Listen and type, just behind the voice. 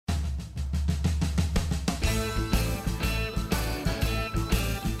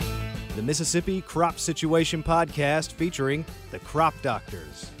the Mississippi Crop Situation Podcast featuring the Crop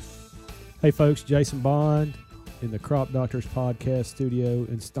Doctors. Hey folks, Jason Bond in the Crop Doctors Podcast studio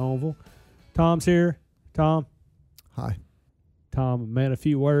in Stoneville. Tom's here. Tom. Hi. Tom, man, a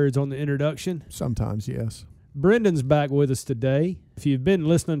few words on the introduction. Sometimes, yes. Brendan's back with us today. If you've been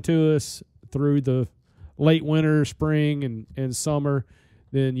listening to us through the late winter, spring, and summer,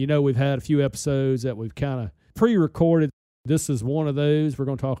 then you know we've had a few episodes that we've kind of pre-recorded. This is one of those. We're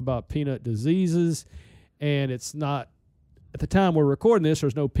going to talk about peanut diseases, and it's not, at the time we're recording this,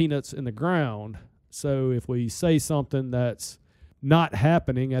 there's no peanuts in the ground. So if we say something that's not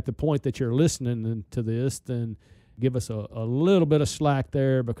happening at the point that you're listening to this, then give us a little bit of slack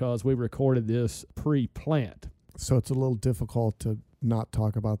there because we recorded this pre-plant. So it's a little difficult to not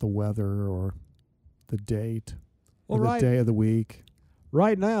talk about the weather or the date or the day of the week.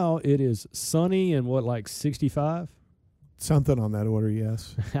 Right now it is sunny and like 65? Something on that order,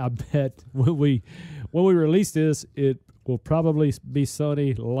 yes. I bet when we release this, it will probably be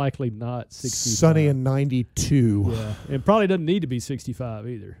sunny, likely not 65. Sunny and 92. Yeah, and probably doesn't need to be 65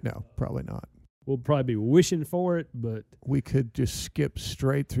 either. No, probably not. We'll probably be wishing for it, but we could just skip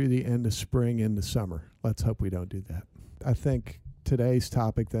straight through the end of spring into summer. Let's hope we don't do that. I think today's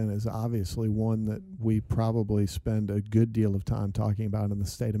topic then is obviously one that we probably spend a good deal of time talking about in the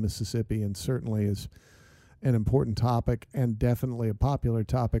state of Mississippi, and certainly is an important topic and definitely a popular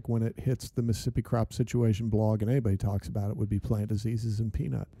topic when it hits the Mississippi Crop Situation blog and anybody talks about it, would be plant diseases in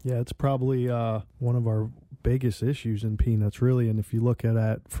peanut. Yeah, it's probably one of our biggest issues in peanuts, really. And if you look at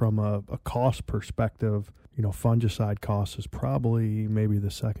it from a cost perspective, you know, fungicide cost is probably maybe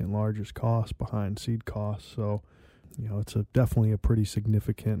the second largest cost behind seed costs. So, you know, it's definitely a pretty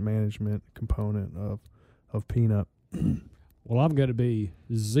significant management component of peanut. Well, I'm going to be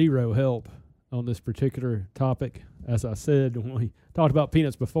zero help on this particular topic. As I said, when we talked about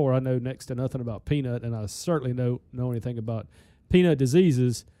peanuts before, I know next to nothing about peanut, and I certainly don't know anything about peanut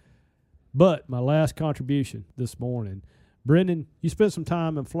diseases. But my last contribution this morning, Brendan, you spent some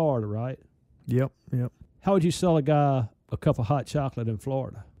time in Florida, right? Yep. How would you sell a guy a cup of hot chocolate in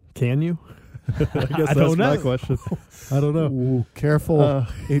Florida? Can you? I guess I that's my question. I don't know. Ooh, careful.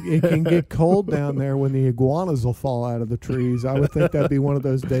 It can get cold down there when the iguanas will fall out of the trees. I would think that'd be one of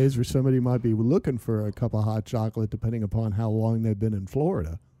those days where somebody might be looking for a cup of hot chocolate, depending upon how long they've been in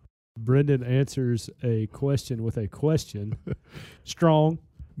Florida. Brendan answers a question with a question. Strong.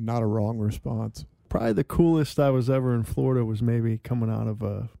 Not a wrong response. Probably the coolest I was ever in Florida was maybe coming out of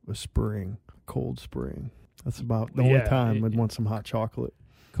a spring, cold spring. That's about the only time I'd want some hot chocolate.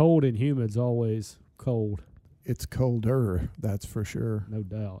 Cold and humid's always cold. It's colder, that's for sure. No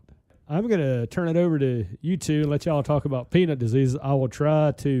doubt. I'm going to turn it over to you two and let y'all talk about peanut disease. I will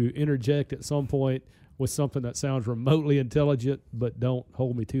try to interject at some point with something that sounds remotely intelligent, but don't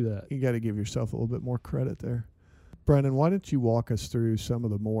hold me to that. You got to give yourself a little bit more credit there. Brendan, why don't you walk us through some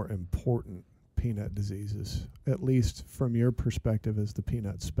of the more important peanut diseases, at least from your perspective as the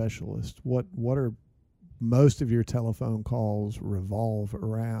peanut specialist? What are most of your telephone calls revolve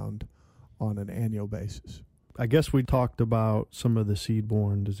around on an annual basis? I guess we talked about some of the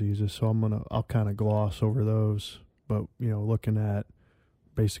seed-borne diseases, so I'll kind of gloss over those. But, you know, looking at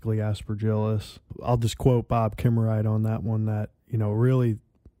basically Aspergillus, I'll just quote Bob Kimmerite on that one, that, you know, really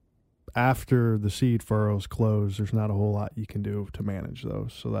after the seed furrows close, there's not a whole lot you can do to manage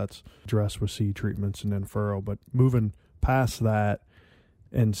those. So that's addressed with seed treatments and then furrow. But moving past that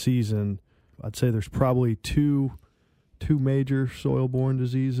in season, I'd say there's probably two major soil-borne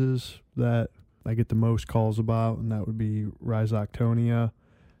diseases that I get the most calls about, and that would be Rhizoctonia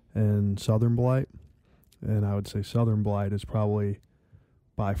and southern blight. And I would say southern blight is probably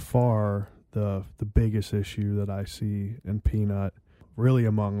by far the biggest issue that I see in peanut, really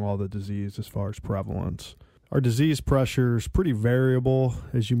among all the disease as far as prevalence. Our disease pressure is pretty variable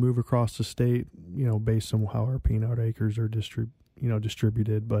as you move across the state, you know, based on how our peanut acres are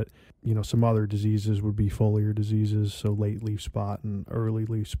distributed. But, you know, some other diseases would be foliar diseases, so late leaf spot and early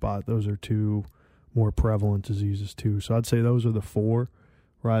leaf spot. Those are two more prevalent diseases too. So I'd say those are the four: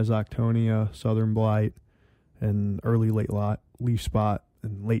 Rhizoctonia, southern blight, and early late leaf spot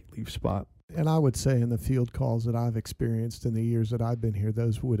and late leaf spot. And I would say in the field calls that I've experienced in the years that I've been here,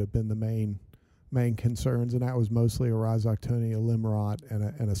 those would have been the main concerns, and that was mostly a Rhizoctonia limb rot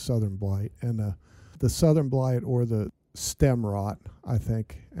and a southern blight. And the southern blight or the stem rot, I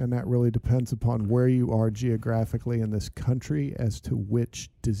think, and that really depends upon where you are geographically in this country as to which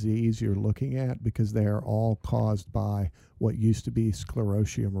disease you're looking at, because they are all caused by what used to be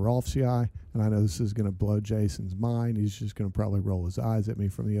Sclerotium ralphsii. And I know this is going to blow Jason's mind. He's just going to probably roll his eyes at me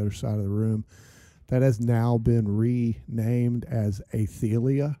from the other side of the room. That has now been renamed as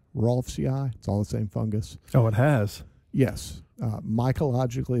Athelia rolfsii. It's all the same fungus. Oh, it has? Yes.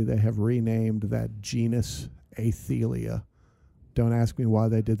 Mycologically, they have renamed that genus Athelia. Don't ask me why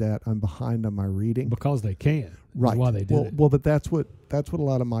they did that. I'm behind on my reading. Because they can. Right. Why they did it. Well, but that's what a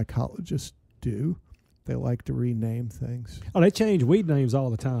lot of mycologists do. They like to rename things. Oh, they change weed names all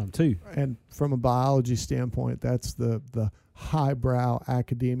the time, too. And from a biology standpoint, that's the highbrow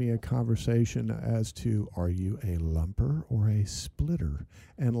academia conversation as to, are you a lumper or a splitter?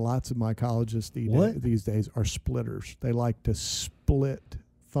 And lots of mycologists these days are splitters. They like to split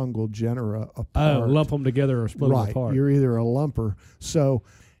fungal genera apart. Oh, lump them together or split them apart. Right. You're either a lumper. So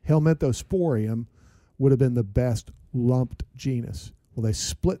Helminthosporium would have been the best lumped genus. Well, they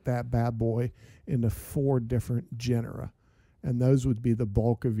split that bad boy into 4 different genera, and those would be the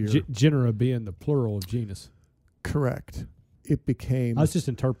bulk of your... Genera being the plural of genus. Correct. It became... I was just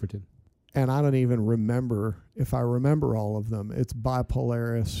interpreting. And I don't even remember, if I remember all of them, it's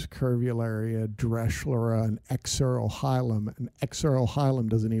Bipolaris, Curvularia, Dreschlera, and Exerohilum. And Exerohilum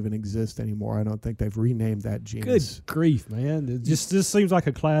doesn't even exist anymore. I don't think they've renamed that genus. Good grief, man. It just seems like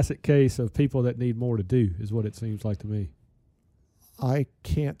a classic case of people that need more to do, is what it seems like to me. I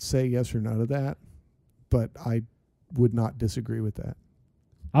can't say yes or no to that, but I would not disagree with that.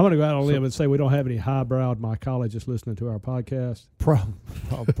 I'm going to go out on a limb and say we don't have any highbrowed mycologists listening to our podcast.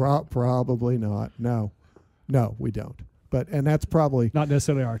 Probably not. No, we don't. And that's probably not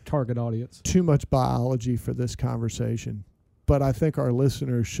necessarily our target audience. Too much biology for this conversation. But I think our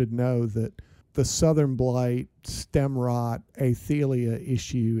listeners should know that the southern blight, stem rot, Athelia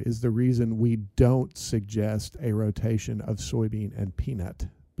issue is the reason we don't suggest a rotation of soybean and peanut,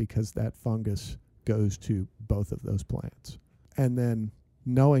 because that fungus goes to both of those plants. And then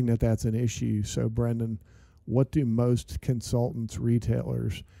knowing that that's an issue, so Brendan, what do most consultants,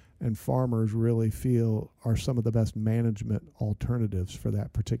 retailers, and farmers really feel are some of the best management alternatives for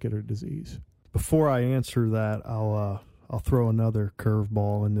that particular disease? Before I answer that, I'll throw another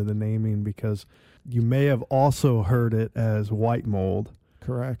curveball into the naming, because you may have also heard it as white mold.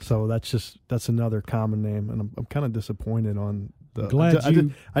 Correct. So that's another common name, and I'm kind of disappointed on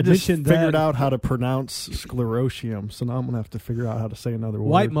the. I just figured out how to pronounce sclerotium, so now I'm gonna have to figure out how to say another word.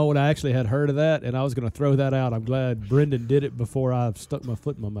 White mold, I actually had heard of that, and I was going to throw that out. I'm glad Brendan did it before I stuck my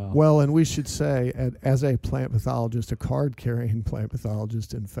foot in my mouth. Well, and we should say, as a plant pathologist, a card-carrying plant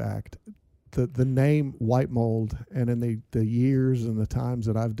pathologist, in fact, the name white mold, and in the years and the times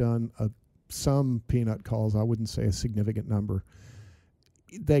that I've done some peanut calls, I wouldn't say a significant number,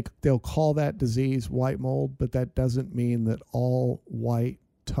 they'll call that disease white mold, but that doesn't mean that all white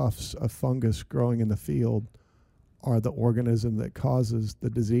tufts of fungus growing in the field are the organism that causes the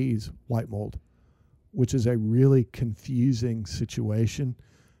disease white mold, which is a really confusing situation,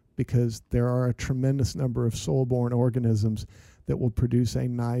 because there are a tremendous number of soil-borne organisms that will produce a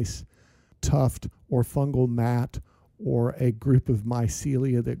nice tuft or fungal mat or a group of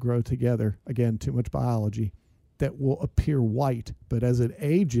mycelia that grow together, again, too much biology, that will appear white, but as it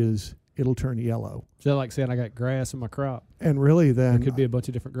ages, it'll turn yellow. Is that like saying I got grass in my crop? And really then... There could be a bunch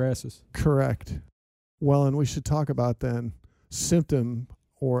of different grasses. Correct. Well, and we should talk about then symptom,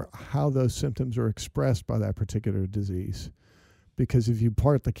 or how those symptoms are expressed by that particular disease. Because if you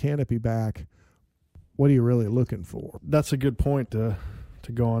part the canopy back, what are you really looking for? That's a good point to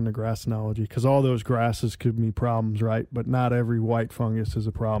go on the grass analogy, because all those grasses could be problems, right? But not every white fungus is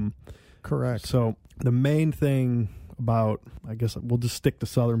a problem. Correct. So the main thing about, I guess we'll just stick to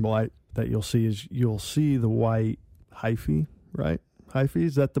southern blight, that you'll see is you'll see the white hyphae, right? Hyphae,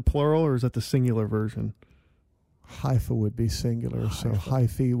 is that the plural or is that the singular version? Hypha would be singular, so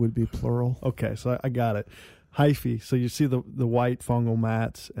hyphae would be plural. Okay, so I got it. Hyphae. So you see the white fungal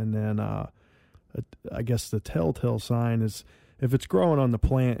mats, and then I guess the telltale sign is if it's growing on the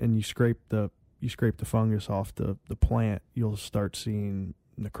plant and you scrape the fungus off the plant, you'll start seeing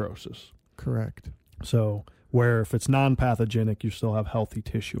necrosis. Correct. So where if it's non-pathogenic, you still have healthy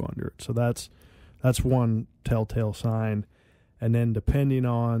tissue under it. So that's one telltale sign. And then depending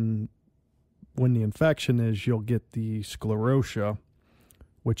on when the infection is, you'll get the sclerotia,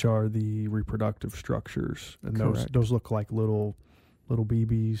 which are the reproductive structures. And those look like little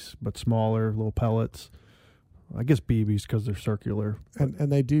BBs, but smaller, little pellets. I guess BBs because they're circular.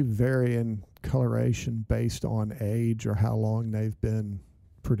 And they do vary in coloration based on age or how long they've been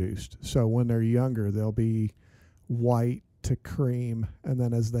produced. So when they're younger, they'll be white to cream, and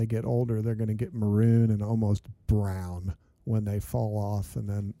then as they get older, they're going to get maroon and almost brown when they fall off,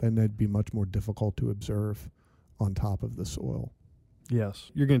 and then they'd be much more difficult to observe on top of the soil.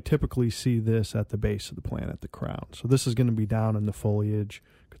 Yes. You're going to typically see this at the base of the plant, at the crown. So this is going to be down in the foliage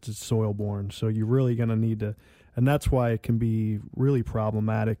because it's soil-borne. So you're really going to need to, and that's why it can be really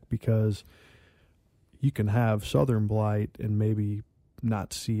problematic, because you can have southern blight and maybe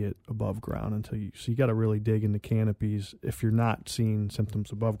not see it above ground so you got to really dig into canopies if you're not seeing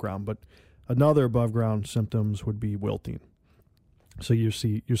symptoms above ground. But another above ground symptoms would be wilting. So you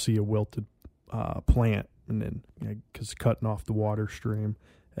see a wilted plant, and then because cutting off the water stream,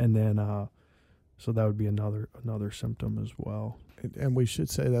 and then so that would be another symptom as well. And we should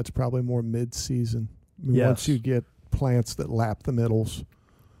say that's probably more mid-season. I mean, Yes. Once you get plants that lap the middles,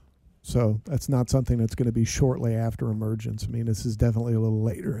 so that's not something that's going to be shortly after emergence. I mean, this is definitely a little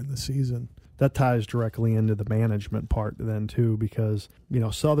later in the season. That ties directly into the management part then too, because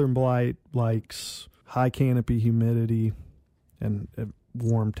southern blight likes high canopy humidity and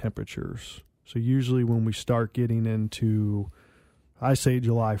warm temperatures. So usually when we start getting into, I say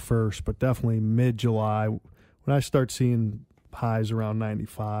July 1st, but definitely mid-July, when I start seeing highs around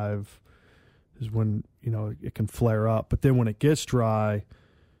 95 is when, it can flare up. But then when it gets dry,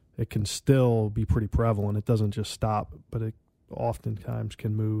 it can still be pretty prevalent. It doesn't just stop, but it oftentimes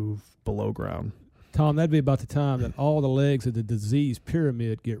can move below ground. Tom, that'd be about the time that all the legs of the disease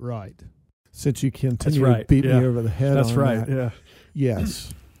pyramid get right. Since you continue That's right, to beat yeah. me over the head That's on right, that, yeah.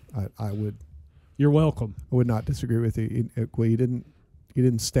 yes, I would. You're welcome. I would not disagree with you. Well, you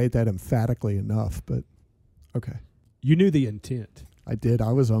didn't state that emphatically enough, but okay. You knew the intent. I did.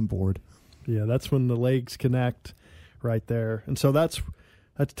 I was on board. Yeah, that's when the legs connect right there. And so that's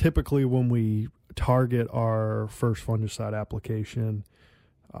typically when we target our first fungicide application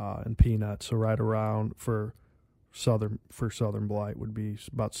in peanuts. So right around for southern blight would be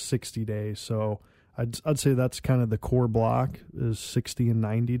about 60 days. So I'd say that's kind of the core block is 60 and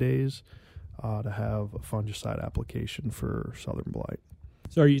 90 days to have a fungicide application for southern blight.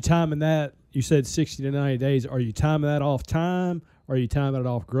 So are you timing that? You said 60 to 90 days. Are you timing that off time? Or are you timing it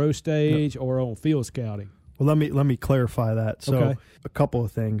off growth stage or on field scouting? Well, let me clarify that. So Okay. A couple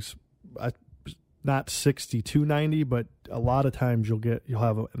of things. Not 60 to 90, but a lot of times you'll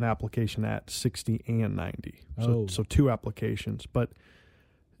have an application at 60 and 90. So two applications. But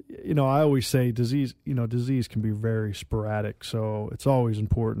I always say disease can be very sporadic. So it's always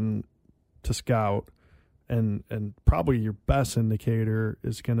important to scout, and probably your best indicator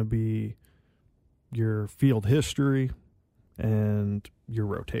is going to be your field history and your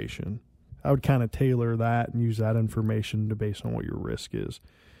rotation. I would kind of tailor that and use that information based on what your risk is.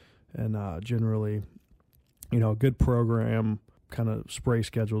 And generally, a good program kind of spray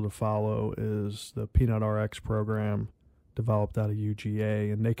schedule to follow is the Peanut RX program developed out of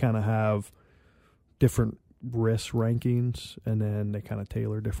UGA, and they kind of have different risk rankings, and then they kind of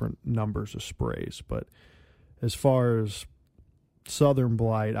tailor different numbers of sprays. But as far as southern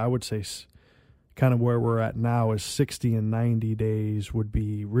blight, I would say kind of where we're at now is 60 and 90 days would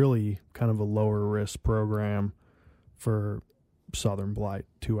be really kind of a lower risk program for southern blight,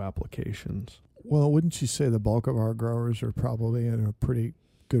 2 applications. Well, wouldn't you say the bulk of our growers are probably in a pretty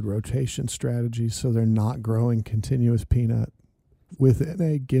good rotation strategy, so they're not growing continuous peanut within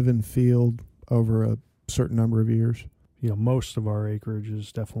a given field over a certain number of years? Most of our acreage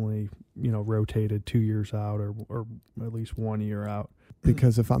is definitely, rotated 2 years out or at least 1 year out.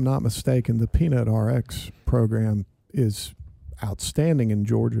 Because if I'm not mistaken, the Peanut RX program is outstanding in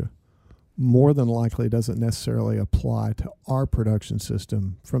Georgia. More than likely doesn't necessarily apply to our production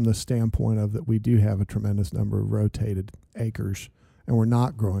system from the standpoint of that we do have a tremendous number of rotated acres and we're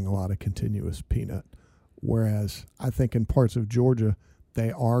not growing a lot of continuous peanut. Whereas I think in parts of Georgia,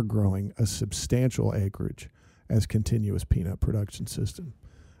 they are growing a substantial acreage as continuous peanut production system.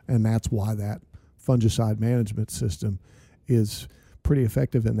 And that's why that fungicide management system is pretty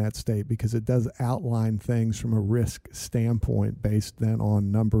effective in that state, because it does outline things from a risk standpoint based then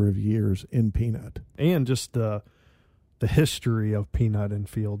on number of years in peanut. And just the history of peanut in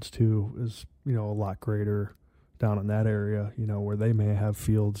fields too is, a lot greater down in that area, where they may have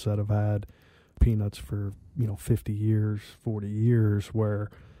fields that have had peanuts for, 50 years, 40 years, where,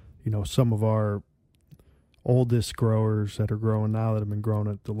 some of our oldest growers that are growing now that have been growing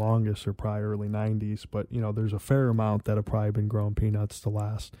it the longest are probably early 90s, but there's a fair amount that have probably been growing peanuts the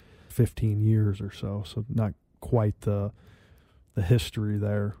last 15 years or so not quite the history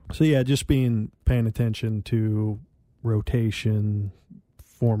there. So yeah, just paying attention to rotation,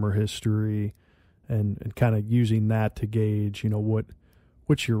 former history, and kind of using that to gauge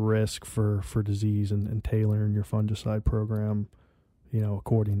what's your risk for disease, and tailoring your fungicide program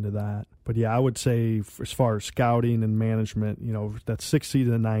according to that. But yeah, I would say as far as scouting and management, that 60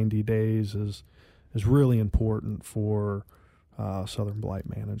 to 90 days is really important for southern blight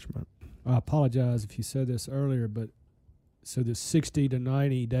management. I apologize if you said this earlier, but so the 60 to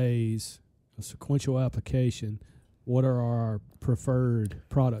 90 days of sequential application, what are our preferred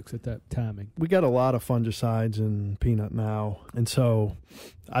products at that timing? We got a lot of fungicides in peanut now, and so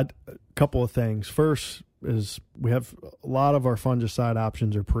a couple of things. First is we have a lot of our fungicide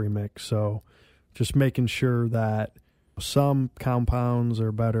options are premixed, so just making sure that some compounds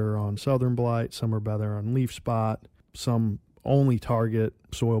are better on southern blight, some are better on leaf spot, some only target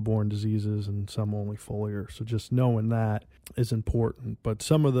soil-borne diseases, and some only foliar. So just knowing that is important. But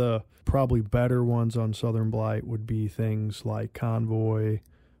some of the probably better ones on southern blight would be things like Convoy,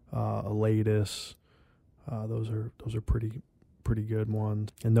 Elatus. Those are pretty good ones,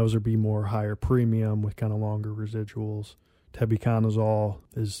 and those would be more higher premium with kind of longer residuals. Tebuconazole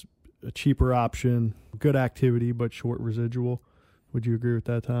is a cheaper option, good activity but short residual. Would you agree with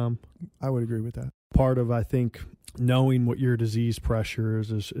that, Tom? I would agree with that. Part of, I think, knowing what your disease pressure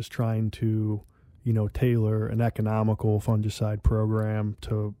is trying to, tailor an economical fungicide program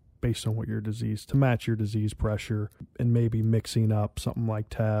based on what your disease, to match your disease pressure, and maybe mixing up something like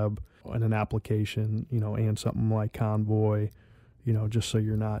Tab in an application, and something like Convoy, just so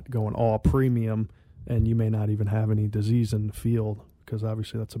you're not going all premium and you may not even have any disease in the field, because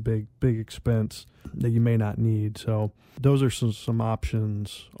obviously that's a big expense that you may not need. So those are some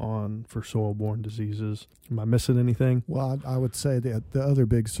options for soil-borne diseases. Am I missing anything? Well, I would say that the other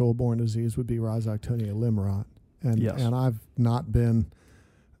big soil-borne disease would be Rhizoctonia limerot. And, yes. And I've not been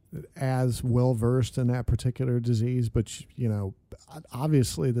as well-versed in that particular disease, but,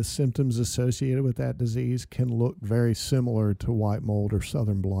 obviously the symptoms associated with that disease can look very similar to white mold or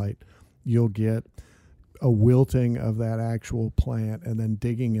southern blight. You'll get a wilting of that actual plant, and then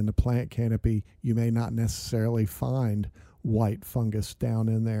digging in the plant canopy, you may not necessarily find white fungus down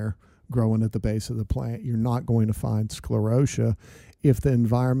in there growing at the base of the plant. You're not going to find sclerotia. If the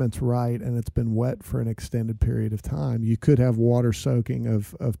environment's right and it's been wet for an extended period of time, you could have water soaking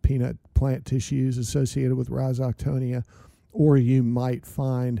of peanut plant tissues associated with Rhizoctonia, or you might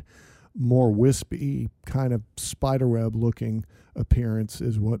find more wispy, kind of spiderweb looking appearance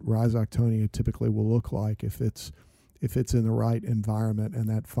is what Rhizoctonia typically will look like if it's in the right environment and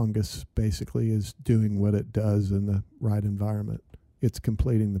that fungus basically is doing what it does in the right environment. It's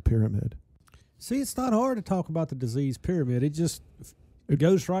completing the pyramid. See, it's not hard to talk about the disease pyramid. It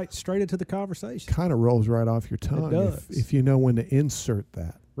goes straight into the conversation. Kind of rolls right off your tongue. It does. If you know when to insert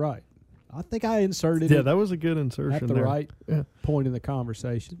that. Right. I think I inserted it. That was a good insertion at the there. right point in the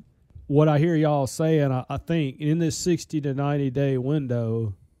conversation. What I hear y'all saying, I think in this 60 to 90 day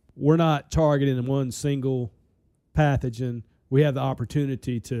window, we're not targeting one single pathogen. We have the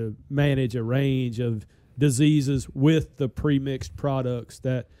opportunity to manage a range of diseases with the premixed products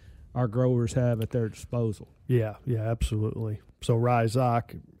that our growers have at their disposal. Yeah, absolutely. So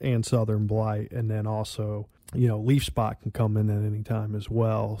Rhizoc and southern blight, and then also, leaf spot can come in at any time as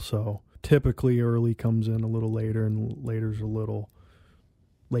well. So typically early comes in a little later, and later's a little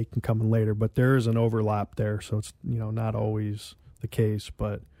late can come in later, but there is an overlap there, so it's not always the case.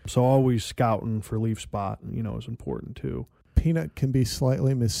 But so always scouting for leaf spot is important too. Peanut can be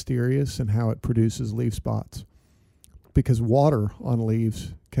slightly mysterious in how it produces leaf spots, because water on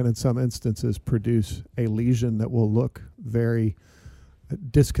leaves can in some instances produce a lesion that will look very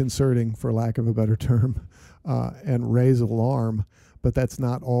disconcerting, for lack of a better term, and raise alarm. But that's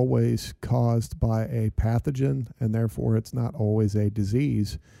not always caused by a pathogen, and therefore it's not always a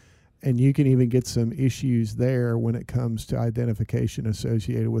disease. And you can even get some issues there when it comes to identification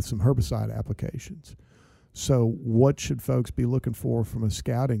associated with some herbicide applications. So what should folks be looking for from a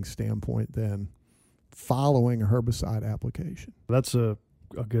scouting standpoint then, following a herbicide application? That's a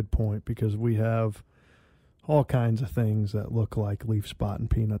good point, because we have all kinds of things that look like leaf spot and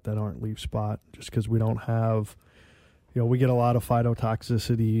peanut that aren't leaf spot, just because we don't have... we get a lot of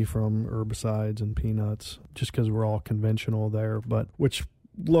phytotoxicity from herbicides and peanuts just because we're all conventional there, but which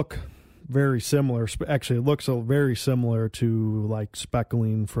look very similar. Actually, it looks very similar to like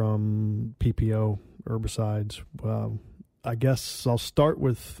speckling from PPO herbicides. I guess I'll start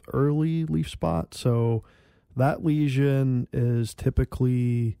with early leaf spot. So that lesion is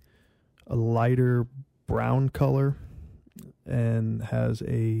typically a lighter brown color and has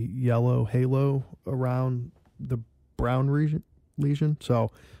a yellow halo around the brown lesion.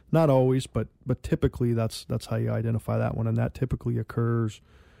 So not always, but typically that's how you identify that one, and that typically occurs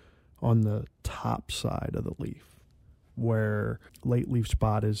on the top side of the leaf, where late leaf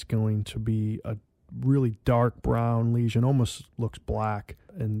spot is going to be a really dark brown lesion, almost looks black,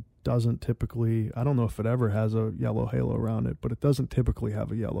 and doesn't typically, I don't know if it ever has a yellow halo around it, but it doesn't typically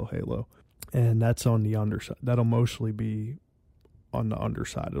have a yellow halo, and that's on the underside. That'll mostly be on the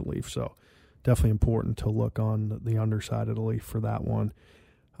underside of the leaf. So definitely important to look on the underside of the leaf for that one.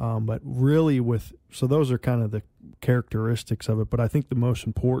 But really so those are kind of the characteristics of it. But I think the most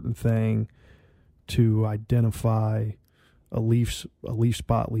important thing to identify a leaf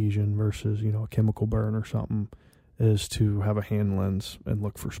spot lesion versus, a chemical burn or something is to have a hand lens and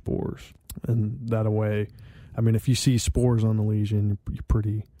look for spores. And that way, I mean, if you see spores on the lesion, you're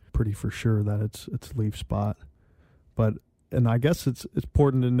pretty for sure that it's leaf spot. And I guess it's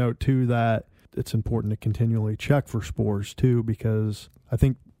important to note too that it's important to continually check for spores too, because I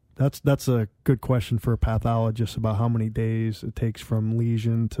think that's a good question for a pathologist about how many days it takes from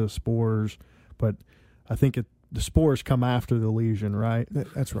lesion to spores. But I think the spores come after the lesion, right?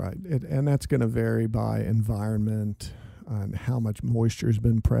 That's right. And that's going to vary by environment, and how much moisture has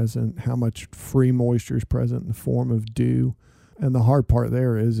been present, how much free moisture is present in the form of dew. And the hard part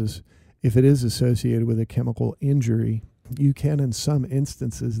there is if it is associated with a chemical injury, you can in some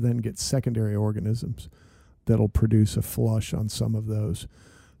instances then get secondary organisms that'll produce a flush on some of those.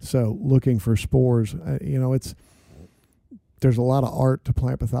 So looking for spores, there's a lot of art to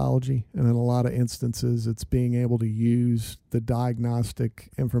plant pathology, and in a lot of instances it's being able to use the diagnostic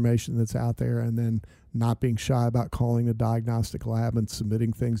information that's out there and then not being shy about calling the diagnostic lab and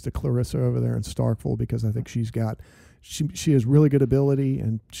submitting things to Clarissa over there in Starkville, because I think she has really good ability,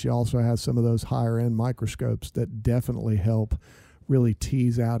 and she also has some of those higher end microscopes that definitely help really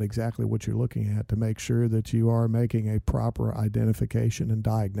tease out exactly what you're looking at to make sure that you are making a proper identification and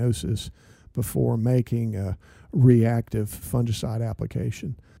diagnosis before making a reactive fungicide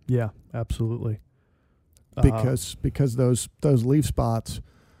application. Yeah, absolutely. Because those leaf spots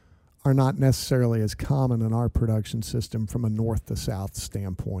are not necessarily as common in our production system from a north to south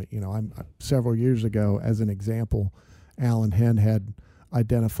standpoint. Several years ago, as an example, Alan Henn had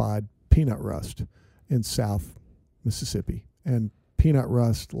identified peanut rust in South Mississippi, and peanut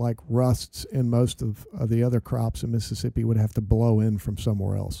rust, like rusts in most of the other crops in Mississippi, would have to blow in from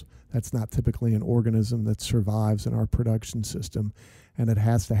somewhere else. That's not typically an organism that survives in our production system, and it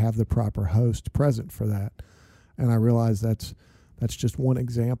has to have the proper host present for that. And I realize that's just one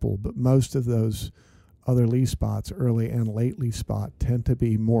example, but most of those other leaf spots, early and late leaf spot, tend to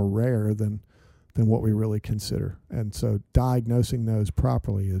be more rare than what we really consider. And so diagnosing those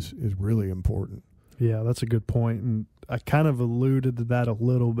properly is really important. Yeah, that's a good point. And I kind of alluded to that a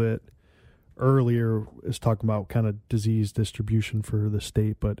little bit earlier, is talking about kind of disease distribution for the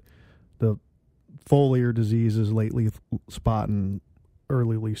state, but the foliar diseases, late leaf spot and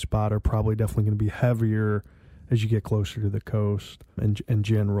early leaf spot, are probably definitely going to be heavier as you get closer to the coast in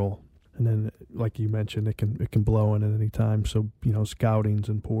general. And then, like you mentioned, it can blow in at any time. So, scouting's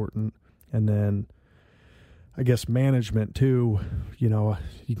important. And then I guess management too, you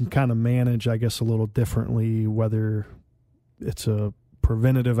can kind of manage, I guess, a little differently, whether it's a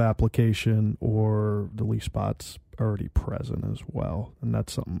preventative application or the leaf spot's already present as well. And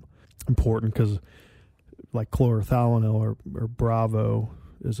that's something important, because like chlorothalonil or Bravo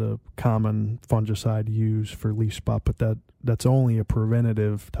is a common fungicide used for leaf spot, but that's only a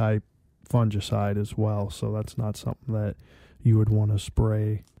preventative type fungicide as well. So that's not something that you would want to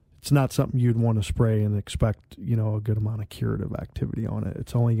spray. It's not something you'd want to spray and expect, a good amount of curative activity on it.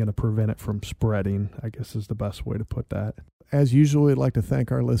 It's only going to prevent it from spreading, I guess is the best way to put that. As usual, we'd like to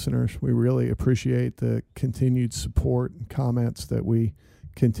thank our listeners. We really appreciate the continued support and comments that we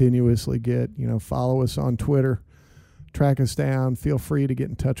continuously get. Follow us on Twitter, track us down. Feel free to get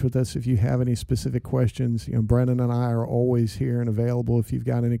in touch with us if you have any specific questions. Brendan and I are always here and available if you've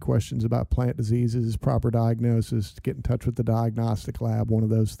got any questions about plant diseases, proper diagnosis. Get in touch with the diagnostic lab, one of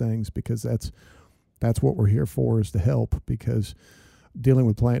those things, because that's what we're here for, is to help, because dealing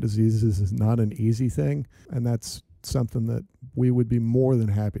with plant diseases is not an easy thing, and that's something that we would be more than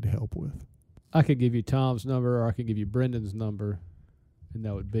happy to help with. I could give you Tom's number, or I could give you Brendan's number, and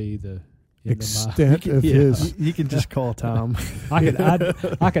that would be the extent of his. You can just call Tom. I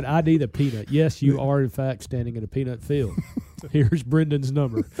could ID the peanut. Yes, you are in fact standing in a peanut field. Here's Brendan's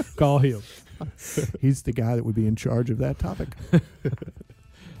number. Call him. He's the guy that would be in charge of that topic.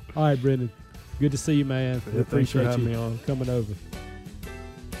 All right, Brendan. Good to see you, man. We appreciate having you me on. coming over.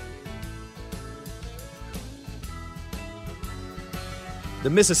 The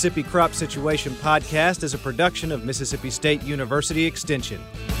Mississippi Crop Situation Podcast is a production of Mississippi State University Extension.